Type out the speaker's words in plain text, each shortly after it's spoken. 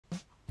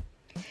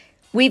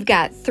We've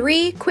got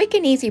 3 quick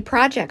and easy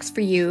projects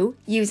for you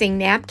using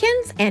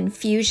napkins and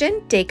Fusion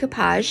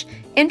decoupage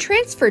and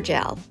transfer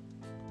gel.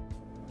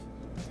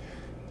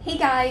 Hey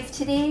guys,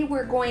 today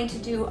we're going to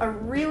do a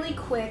really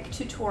quick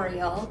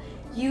tutorial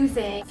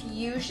using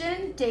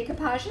Fusion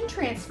decoupage and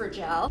transfer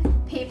gel,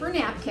 paper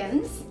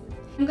napkins.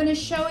 I'm going to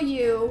show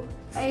you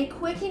a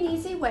quick and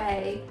easy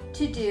way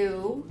to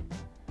do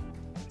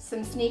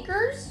some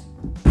sneakers,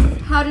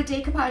 how to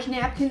decoupage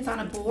napkins on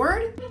a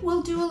board.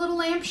 We'll do a little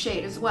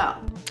lampshade as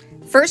well.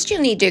 First,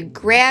 you'll need to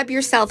grab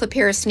yourself a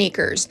pair of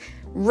sneakers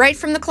right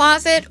from the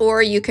closet,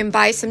 or you can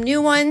buy some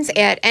new ones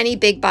at any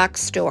big box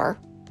store.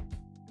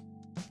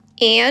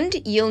 And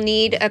you'll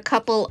need a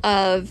couple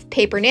of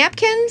paper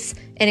napkins,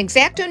 an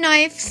X-Acto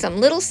knife,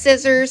 some little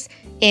scissors,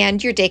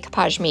 and your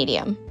decoupage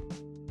medium.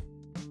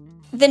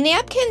 The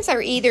napkins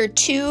are either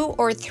 2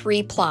 or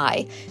 3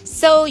 ply,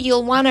 so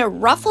you'll want to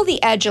ruffle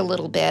the edge a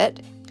little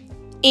bit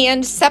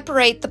and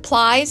separate the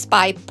plies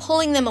by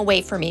pulling them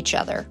away from each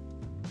other.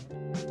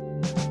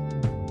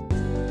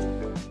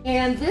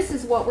 And this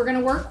is what we're going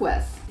to work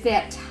with,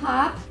 that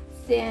top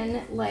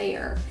thin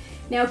layer.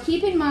 Now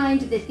keep in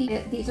mind that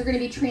these are going to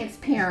be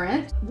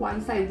transparent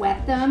once I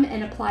wet them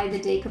and apply the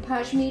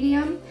decoupage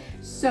medium,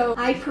 so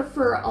I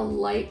prefer a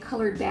light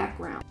colored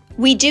background.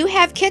 We do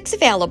have kits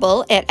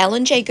available at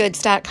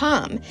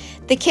lnjgoods.com.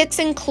 The kits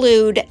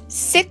include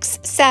 6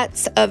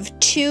 sets of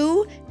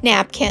 2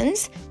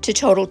 napkins to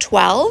total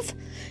 12,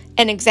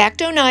 an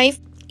X-Acto knife,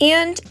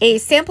 and a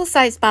sample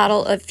size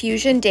bottle of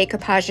Fusion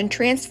decoupage and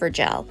transfer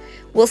gel.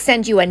 We'll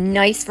send you a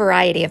nice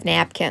variety of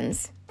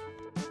napkins.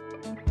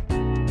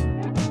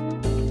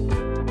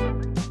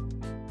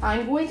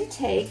 I'm going to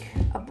take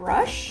a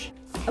brush,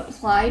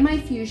 apply my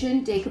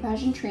Fusion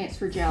decoupage and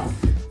transfer gel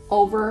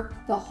over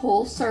the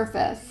whole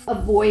surface,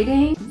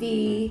 avoiding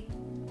the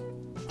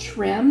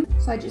trim.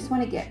 So I just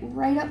want to get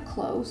right up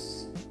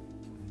close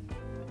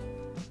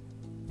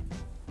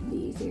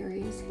these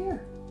areas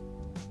here.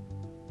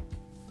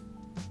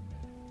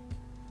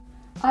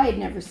 I had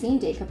never seen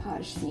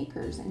decoupage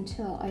sneakers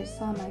until I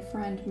saw my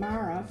friend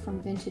Mara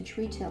from Vintage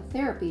Retail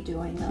Therapy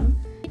doing them.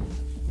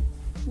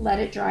 Let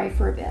it dry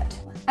for a bit.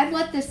 I've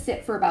let this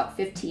sit for about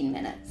 15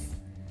 minutes.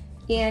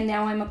 And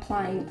now I'm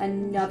applying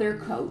another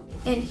coat.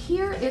 And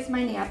here is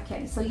my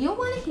napkin. So you'll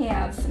want to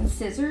have some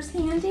scissors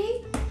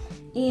handy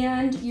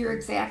and your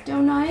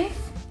X-Acto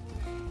knife.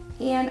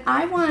 And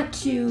I want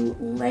to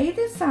lay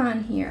this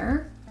on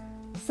here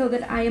so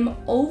that I am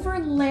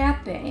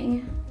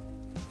overlapping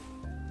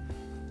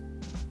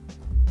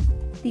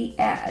the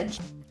edge.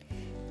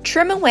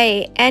 Trim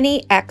away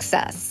any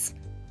excess.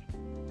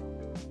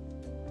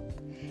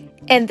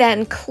 And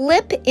then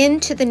clip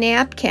into the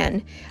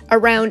napkin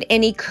around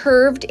any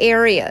curved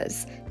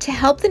areas to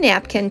help the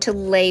napkin to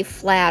lay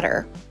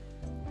flatter.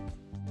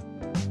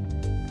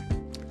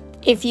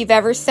 If you've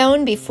ever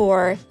sewn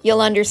before,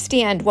 you'll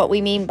understand what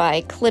we mean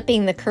by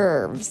clipping the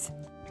curves.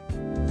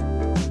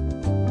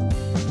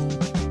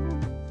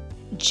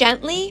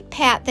 Gently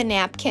pat the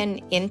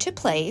napkin into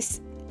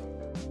place.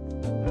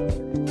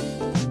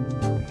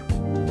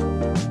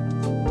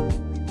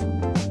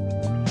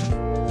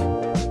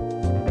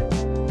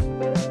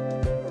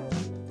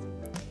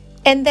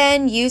 And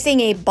then using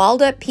a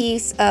balled up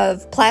piece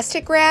of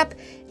plastic wrap,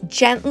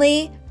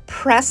 gently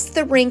press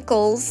the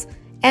wrinkles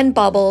and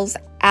bubbles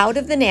out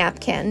of the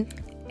napkin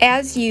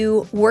as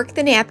you work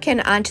the napkin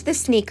onto the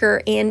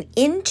sneaker and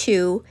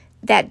into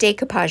that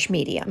decoupage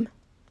medium.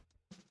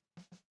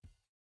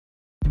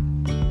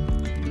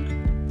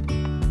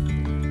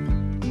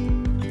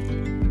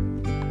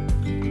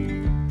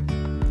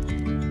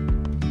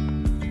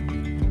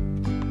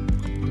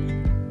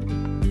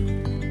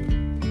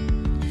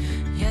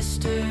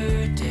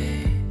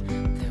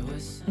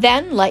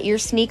 Then let your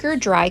sneaker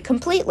dry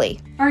completely.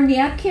 Our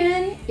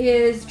napkin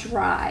is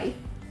dry.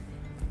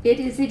 It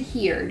is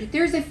adhered.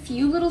 There's a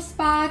few little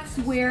spots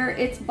where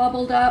it's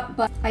bubbled up,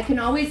 but I can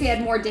always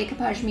add more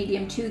decoupage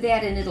medium to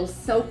that and it'll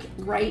soak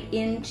right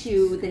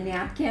into the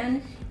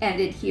napkin and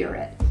adhere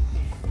it.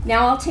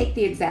 Now I'll take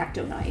the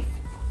X-Acto knife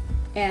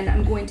and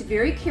I'm going to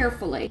very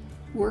carefully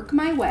work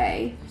my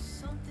way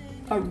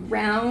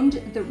around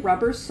the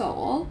rubber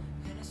sole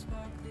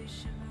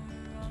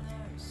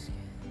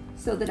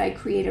so that I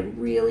create a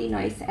really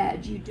nice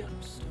edge. You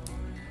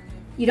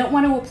don't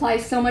want to apply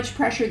so much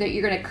pressure that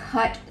you're going to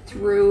cut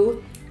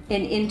through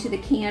and into the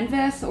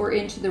canvas or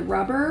into the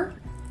rubber.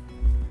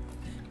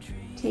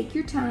 Take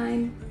your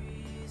time.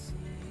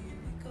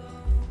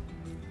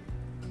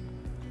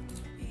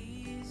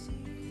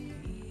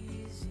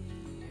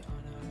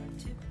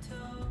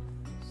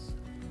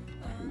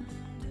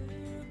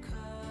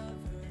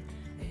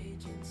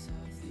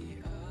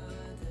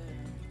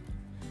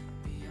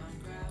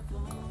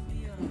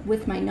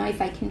 With my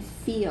knife, I can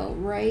feel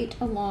right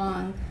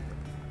along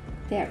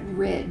that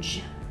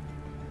ridge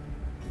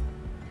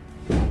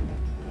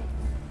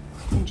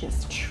and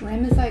just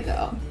trim as I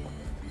go.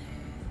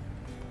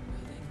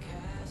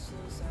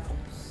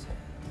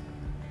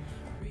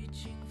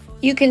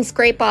 You can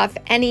scrape off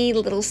any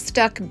little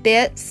stuck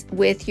bits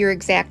with your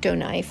X-Acto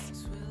knife.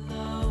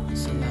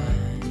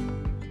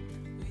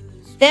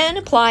 Then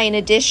apply an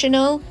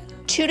additional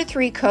 2 to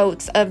 3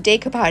 coats of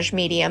decoupage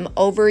medium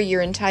over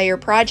your entire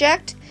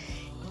project,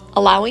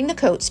 allowing the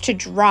coats to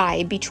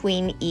dry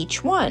between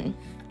each one.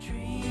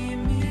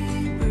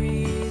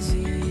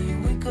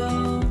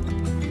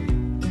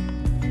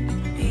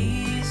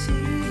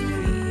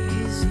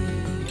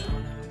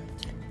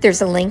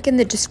 There's a link in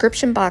the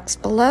description box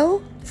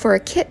below for a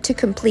kit to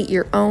complete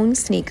your own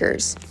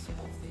sneakers.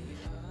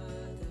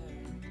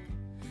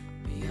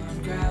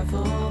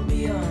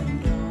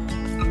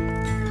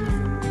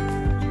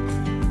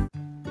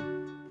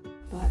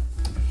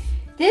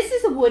 This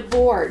is a wood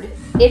board.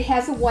 It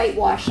has a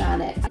whitewash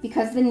on it.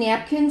 Because the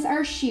napkins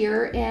are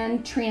sheer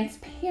and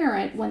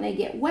transparent when they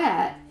get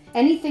wet,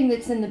 anything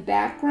that's in the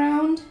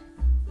background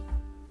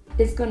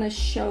is going to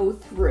show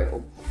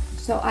through.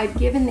 So I've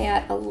given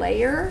that a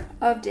layer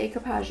of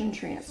decoupage and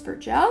transfer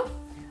gel.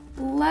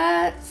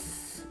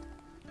 Let's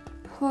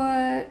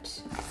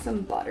put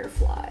some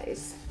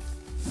butterflies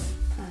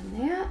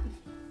on that.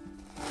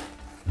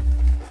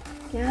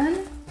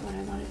 Again, what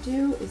I want to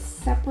do is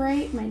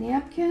separate my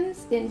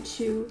napkins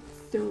into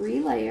 3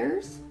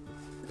 layers,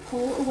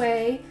 pull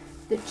away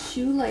the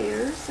 2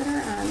 layers that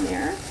are on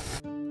there.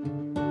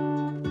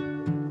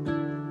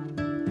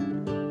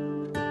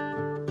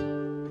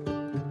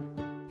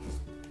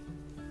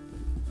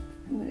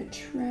 I'm going to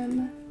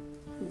trim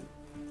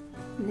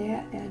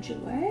that edge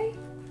away.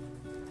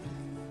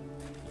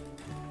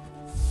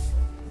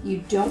 You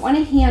don't want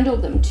to handle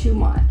them too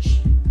much.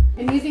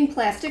 I'm using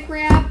plastic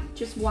wrap,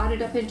 just wad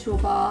it up into a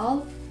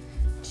ball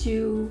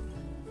to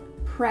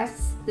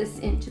press this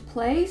into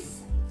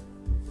place.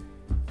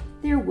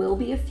 There will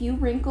be a few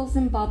wrinkles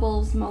and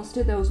bubbles. Most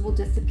of those will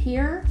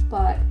disappear,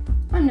 but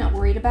I'm not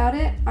worried about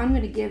it. I'm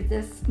going to give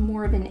this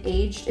more of an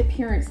aged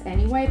appearance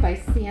anyway by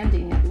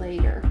sanding it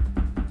later.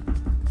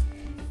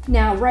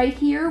 Now right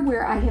here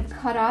where I have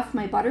cut off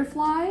my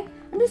butterfly,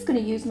 I'm just going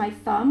to use my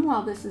thumb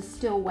while this is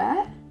still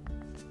wet.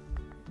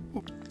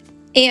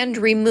 And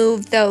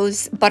remove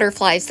those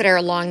butterflies that are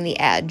along the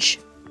edge.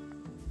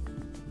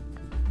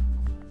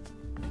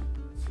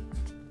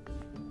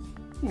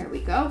 There we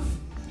go.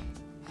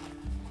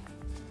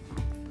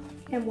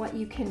 And what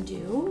you can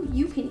do,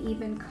 you can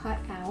even cut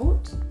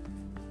out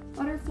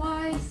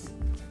butterflies,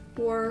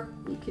 or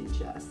you can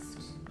just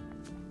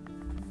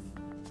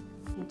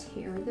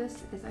tear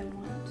this as I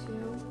want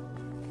to.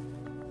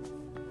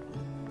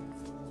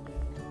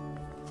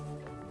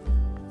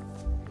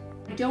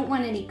 I don't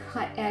want any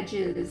cut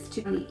edges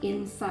to the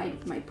inside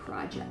of my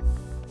project.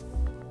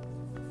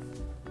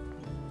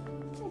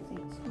 I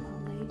think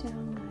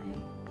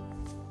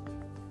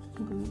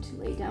I'm going to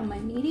lay down my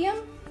medium.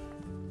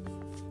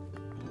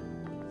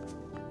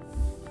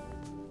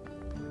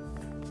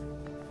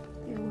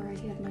 There where I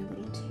had my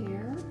little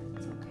tear,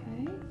 it's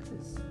okay,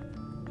 because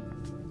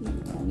you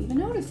won't even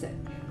notice it.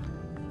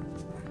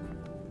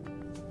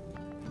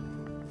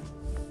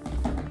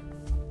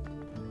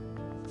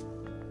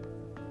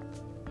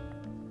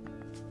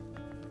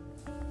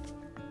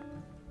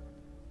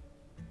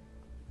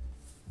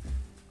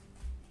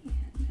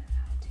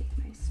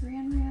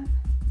 Saran wrap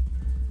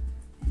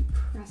and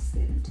press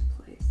it into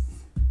place.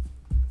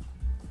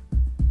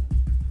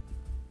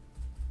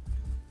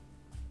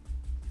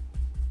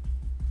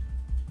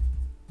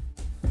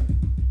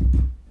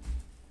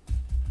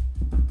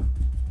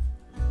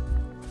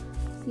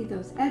 See,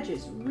 those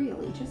edges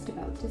really just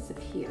about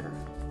disappear.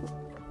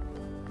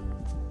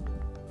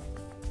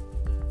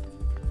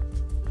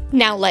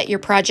 Now let your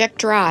project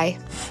dry.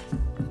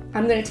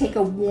 I'm going to take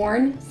a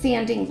worn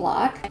sanding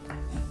block.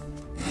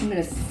 I'm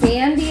going to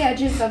sand the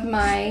edges of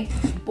my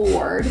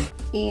board,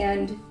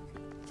 and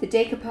the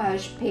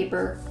decoupage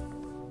paper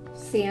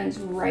sands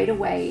right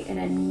away in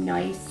a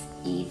nice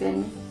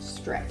even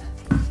strip.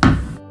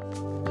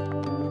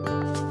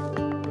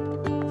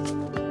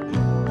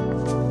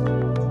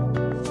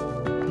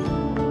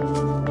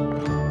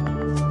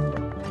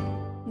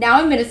 Now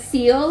I'm going to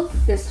seal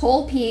this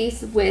whole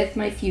piece with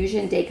my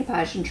Fusion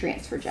Decoupage and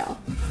Transfer Gel.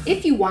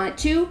 If you want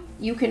to,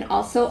 you can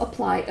also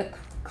apply a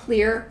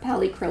clear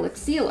polyacrylic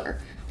sealer.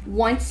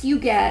 Once you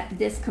get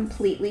this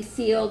completely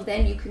sealed,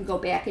 then you can go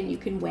back and you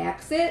can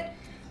wax it,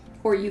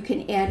 or you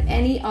can add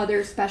any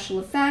other special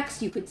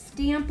effects. You could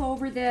stamp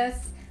over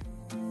this.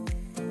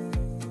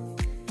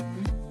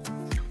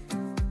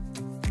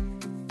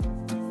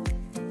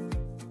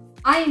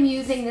 I am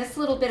using this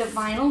little bit of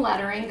vinyl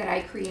lettering that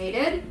I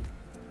created,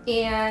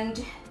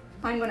 and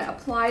I'm going to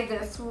apply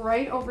this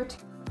right over to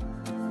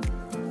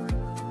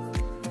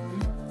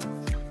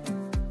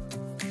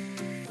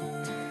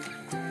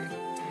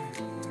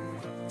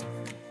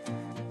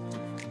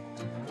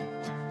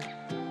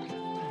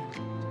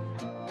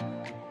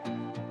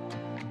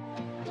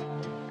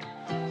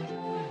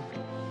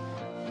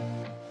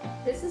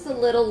This is a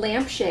little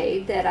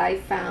lampshade that I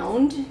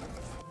found.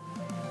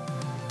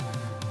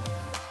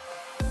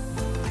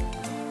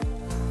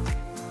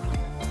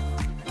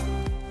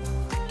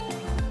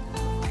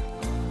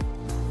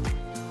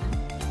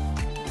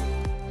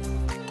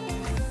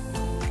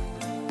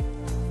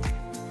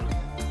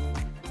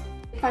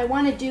 If I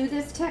want to do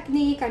this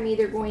technique, I'm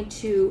either going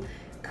to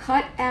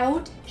cut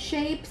out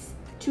shapes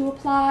to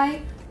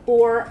apply,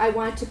 or I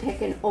want to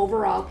pick an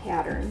overall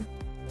pattern.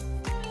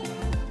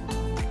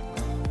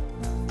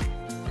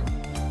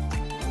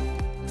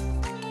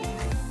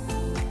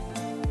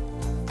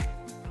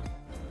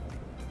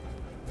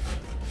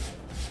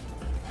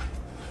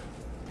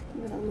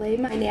 I'm going to lay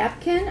my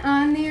napkin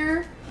on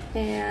there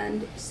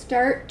and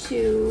start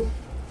to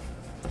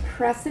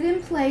press it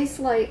in place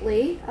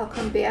lightly. I'll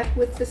come back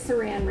with the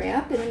saran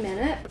wrap in a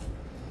minute.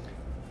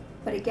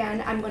 But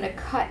again, I'm going to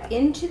cut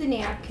into the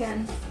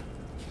napkin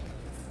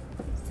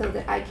so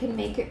that I can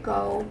make it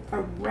go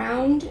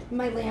around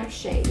my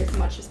lampshade as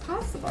much as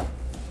possible.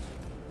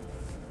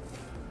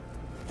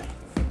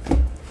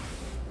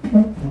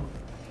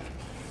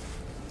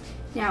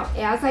 Now,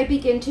 as I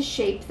begin to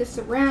shape this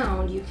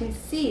around, you can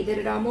see that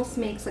it almost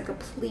makes like a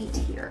pleat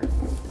here.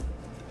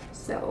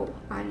 So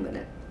I'm going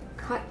to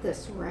cut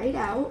this right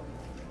out.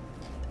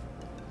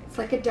 It's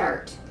like a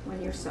dart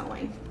when you're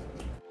sewing.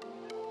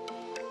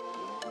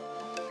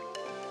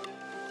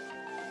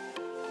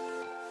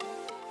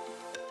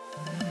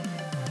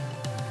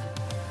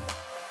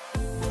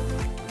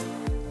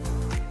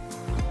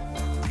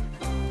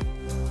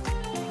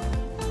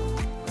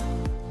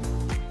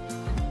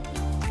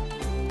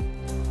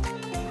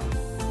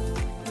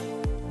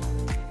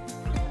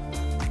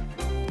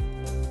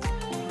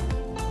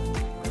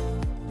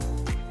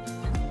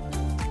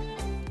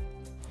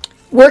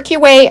 Work your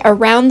way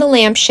around the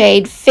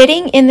lampshade,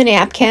 fitting in the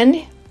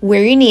napkin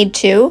where you need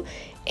to,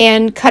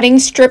 and cutting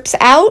strips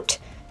out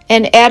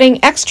and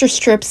adding extra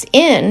strips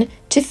in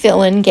to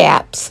fill in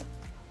gaps.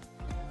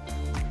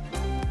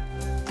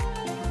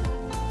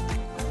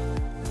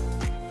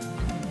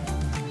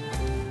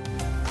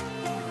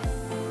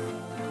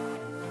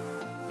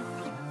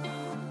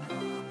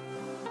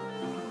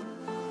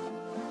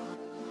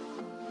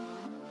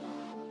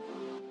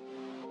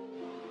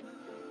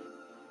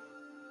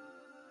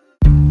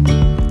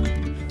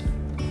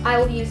 I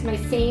will use my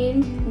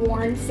same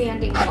worn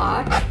sanding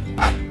block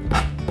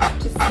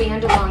to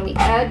sand along the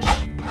edge.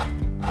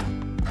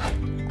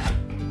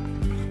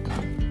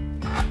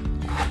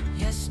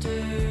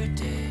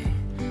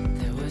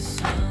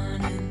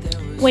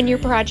 When your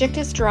project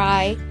is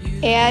dry,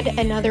 add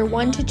another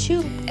 1 to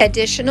 2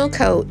 additional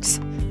coats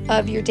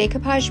of your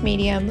decoupage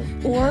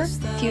medium or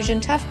fusion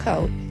tough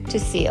coat to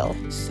seal.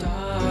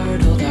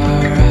 Startled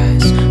our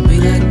eyes, we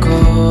let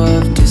go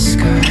of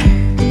disguise.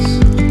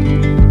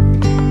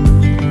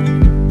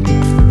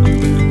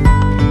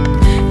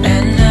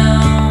 And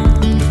now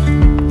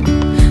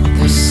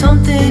there's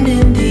something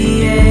in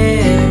the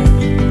air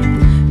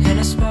and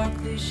a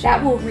sparkly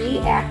That will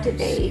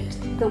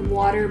reactivate the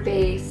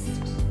water-based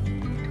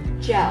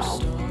gel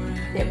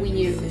that we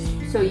use.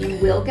 So you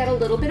will get a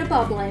little bit of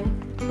bubbling,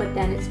 but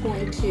then it's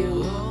going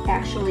to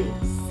actually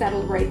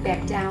settle right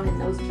back down, and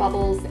those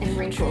bubbles and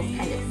wrinkles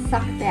kind of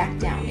suck back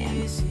down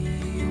in.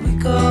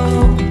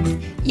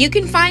 You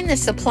can find the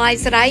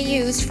supplies that I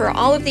use for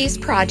all of these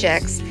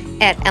projects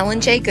at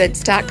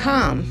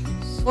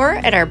ellenjgoods.com or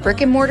at our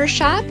brick and mortar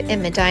shop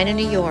in Medina,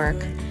 New York.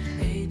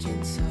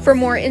 For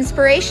more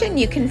inspiration,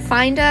 you can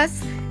find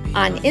us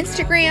on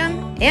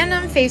Instagram and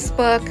on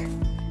Facebook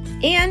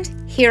and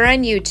here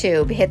on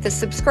YouTube. Hit the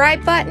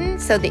subscribe button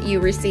so that you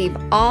receive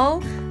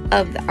all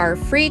of our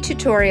free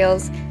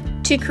tutorials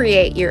to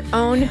create your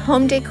own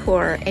home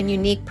decor and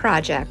unique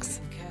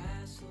projects.